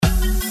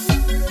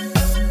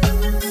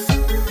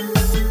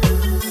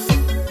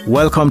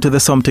Welcome to the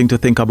Something to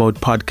Think About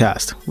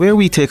podcast, where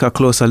we take a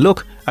closer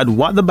look at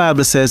what the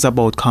Bible says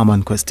about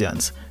common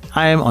questions.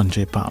 I am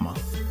Andre Palmer.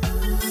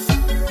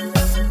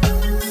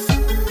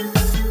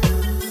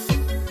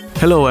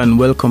 Hello and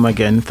welcome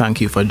again.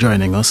 Thank you for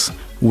joining us.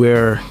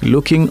 We're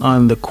looking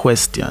on the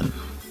question,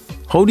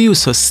 how do you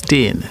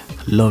sustain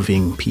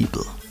loving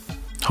people?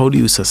 How do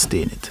you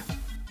sustain it?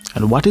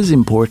 And what is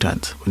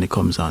important when it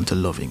comes on to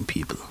loving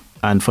people?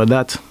 And for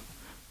that,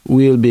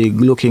 we'll be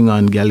looking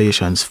on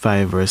Galatians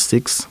 5 verse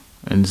 6,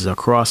 and this is a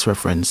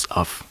cross-reference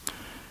of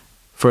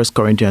 1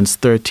 Corinthians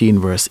 13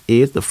 verse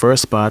 8, the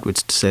first part,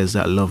 which says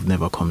that love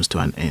never comes to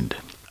an end.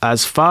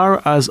 As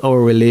far as our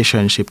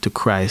relationship to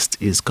Christ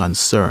is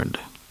concerned,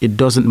 it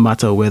doesn't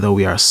matter whether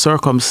we are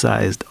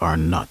circumcised or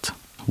not.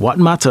 What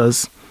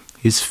matters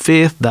is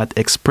faith that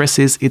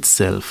expresses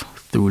itself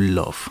through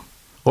love.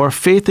 Our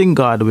faith in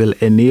God will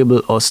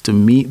enable us to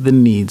meet the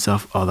needs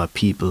of other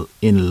people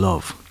in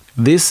love.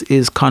 This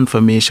is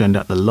confirmation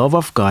that the love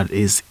of God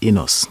is in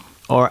us.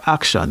 Our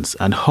actions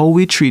and how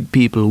we treat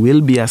people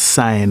will be a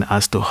sign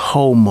as to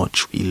how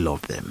much we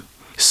love them.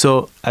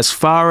 So as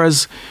far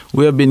as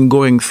we have been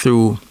going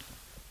through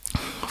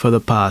for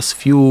the past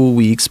few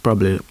weeks,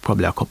 probably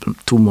a couple,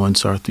 2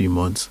 months or 3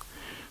 months,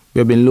 we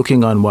have been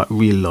looking on what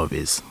real love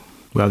is.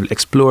 We have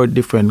explored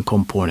different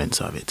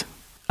components of it.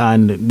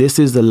 And this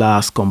is the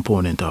last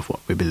component of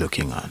what we'll be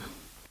looking on.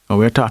 And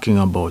we're talking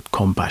about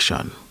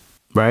compassion.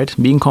 Right?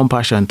 Being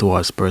compassionate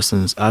towards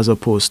persons as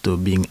opposed to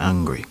being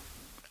angry.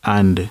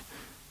 And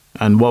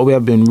what we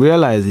have been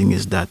realizing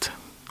is that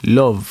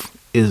love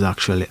is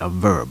actually a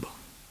verb.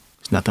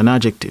 It's not an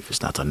adjective,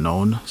 it's not a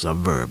noun, it's a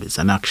verb, it's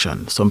an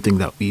action, something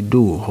that we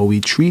do, how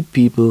we treat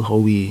people, how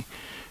we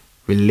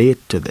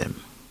relate to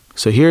them.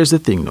 So here's the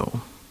thing though.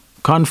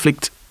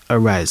 Conflict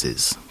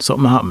arises.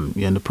 Something happens,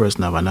 you and the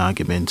person have an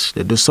argument,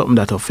 they do something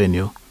that offends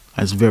you,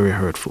 and it's very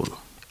hurtful.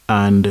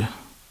 And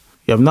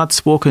you have not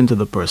spoken to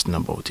the person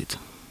about it.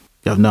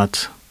 You have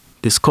not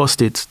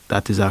discussed it.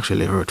 That is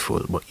actually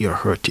hurtful, but you're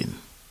hurting.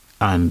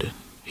 And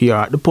here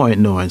at the point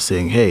now and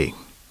saying, hey,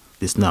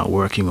 it's not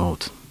working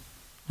out.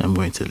 I'm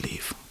going to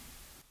leave.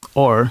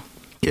 Or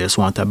you just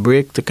want a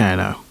break to kind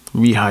of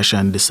rehash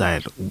and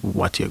decide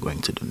what you're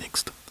going to do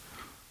next.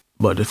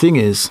 But the thing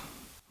is,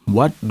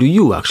 what do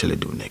you actually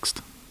do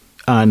next?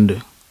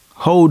 And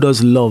how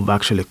does love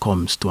actually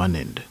comes to an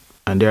end?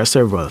 And there are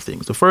several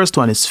things. The first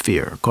one is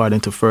fear, according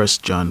to 1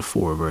 John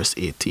 4, verse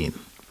 18.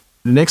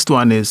 The next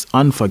one is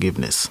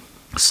unforgiveness.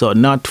 So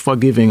not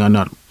forgiving or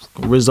not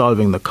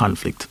resolving the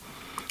conflict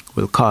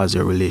will cause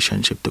your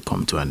relationship to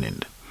come to an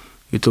end.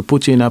 It will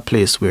put you in a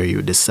place where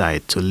you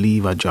decide to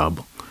leave a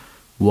job,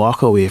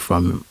 walk away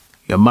from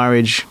your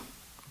marriage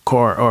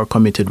or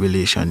committed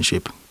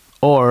relationship,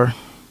 or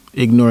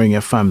ignoring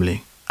your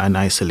family and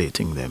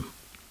isolating them.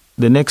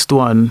 The next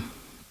one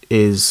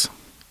is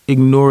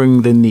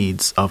ignoring the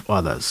needs of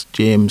others,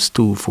 James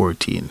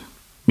 2:14,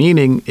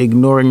 meaning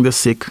ignoring the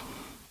sick,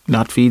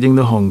 not feeding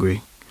the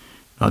hungry,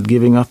 not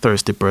giving a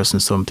thirsty person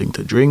something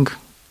to drink,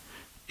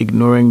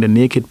 ignoring the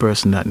naked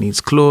person that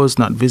needs clothes,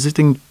 not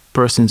visiting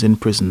persons in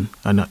prison,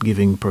 and not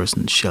giving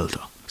persons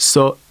shelter.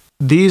 So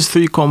these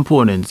three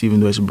components,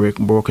 even though it's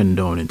broken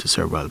down into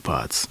several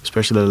parts,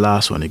 especially the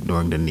last one,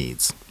 ignoring the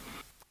needs.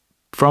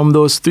 From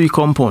those three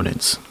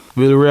components,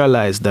 we'll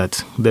realize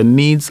that the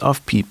needs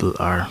of people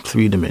are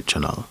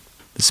three-dimensional.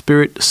 The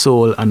spirit,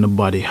 soul, and the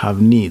body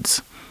have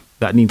needs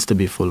that needs to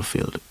be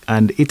fulfilled.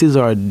 And it is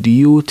our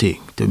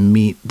duty to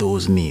meet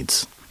those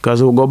needs.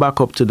 Because we'll go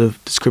back up to the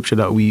scripture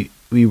that we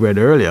read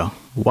earlier.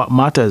 What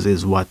matters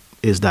is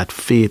that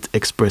faith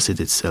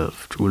expresses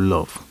itself through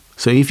love.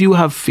 So if you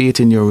have faith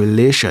in your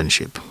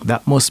relationship,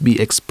 that must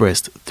be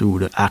expressed through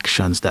the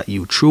actions that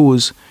you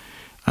choose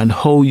and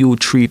how you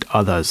treat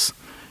others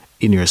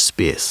in your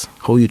space.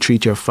 How you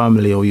treat your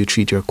family, how you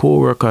treat your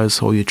co-workers,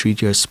 how you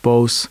treat your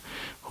spouse,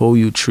 how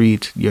you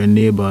treat your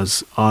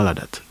neighbors, all of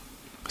that.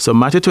 So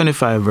Matthew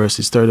 25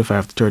 verses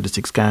 35 to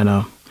 36 kind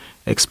of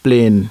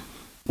explain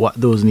what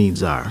those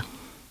needs are.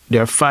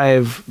 There are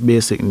 5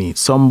 basic needs.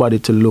 Somebody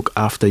to look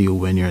after you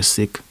when you're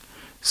sick.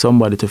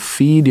 Somebody to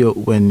feed you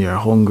when you're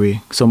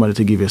hungry. Somebody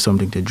to give you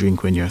something to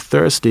drink when you're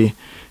thirsty.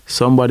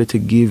 Somebody to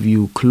give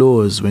you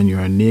clothes when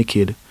you're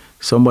naked.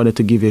 Somebody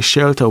to give you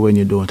shelter when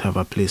you don't have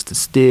a place to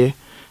stay.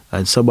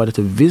 And somebody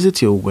to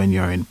visit you when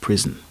you're in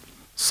prison.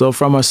 So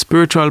from a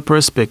spiritual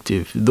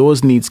perspective,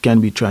 those needs can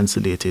be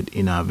translated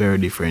in a very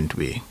different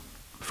way.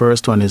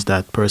 First one is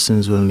that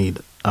persons will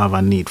have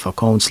a need for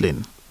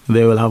counseling.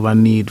 They will have a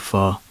need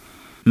for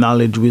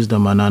knowledge,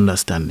 wisdom, and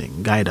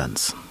understanding,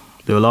 guidance.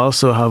 They will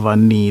also have a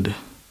need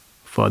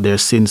for their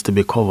sins to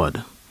be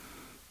covered.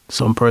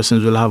 Some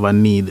persons will have a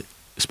need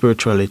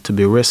spiritually to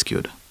be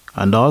rescued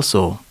and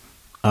also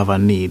have a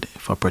need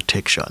for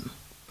protection.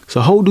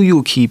 So how do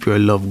you keep your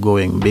love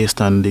going based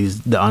on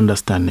the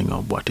understanding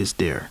of what is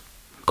there?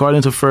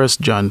 According to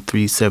 1 John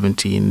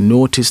 3:17,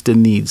 notice the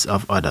needs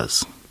of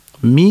others.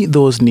 Meet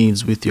those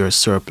needs with your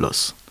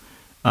surplus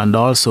and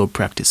also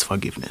practice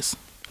forgiveness.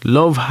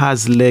 Love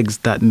has legs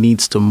that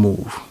needs to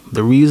move.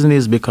 The reason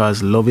is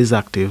because love is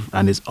active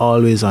and is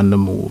always on the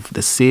move,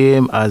 the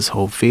same as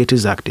how faith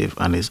is active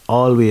and is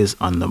always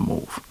on the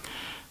move.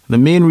 The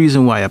main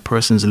reason why a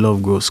person's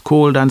love grows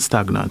cold and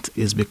stagnant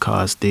is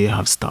because they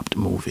have stopped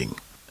moving.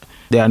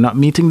 They are not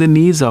meeting the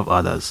needs of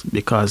others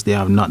because they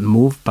have not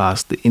moved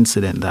past the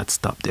incident that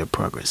stopped their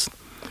progress.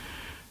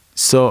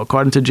 So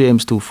according to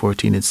James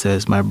 2:14, it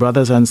says, "My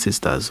brothers and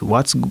sisters,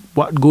 what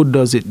good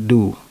does it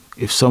do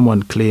if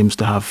someone claims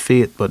to have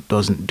faith but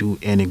doesn't do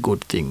any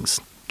good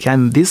things?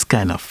 Can this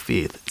kind of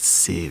faith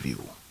save you?"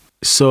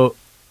 So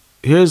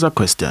here's a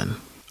question.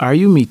 Are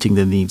you meeting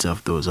the needs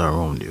of those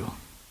around you?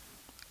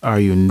 Are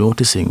you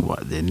noticing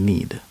what they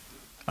need?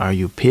 Are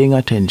you paying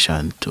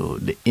attention to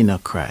the inner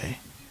cry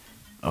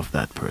of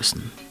that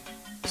person?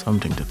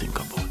 Something to think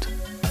about.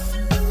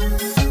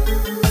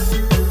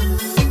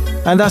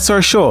 And that's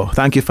our show.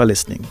 Thank you for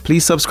listening.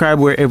 Please subscribe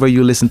wherever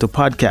you listen to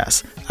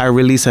podcasts. I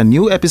release a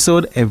new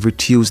episode every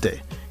Tuesday.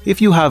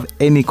 If you have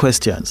any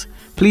questions,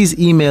 please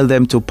email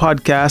them to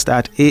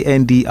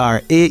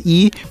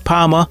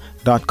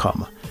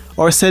podcast@andraepalmer.com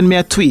or send me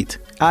a tweet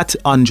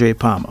 @Andre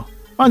Palmer.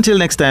 Until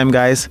next time,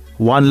 guys,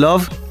 one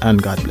love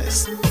and God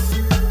bless.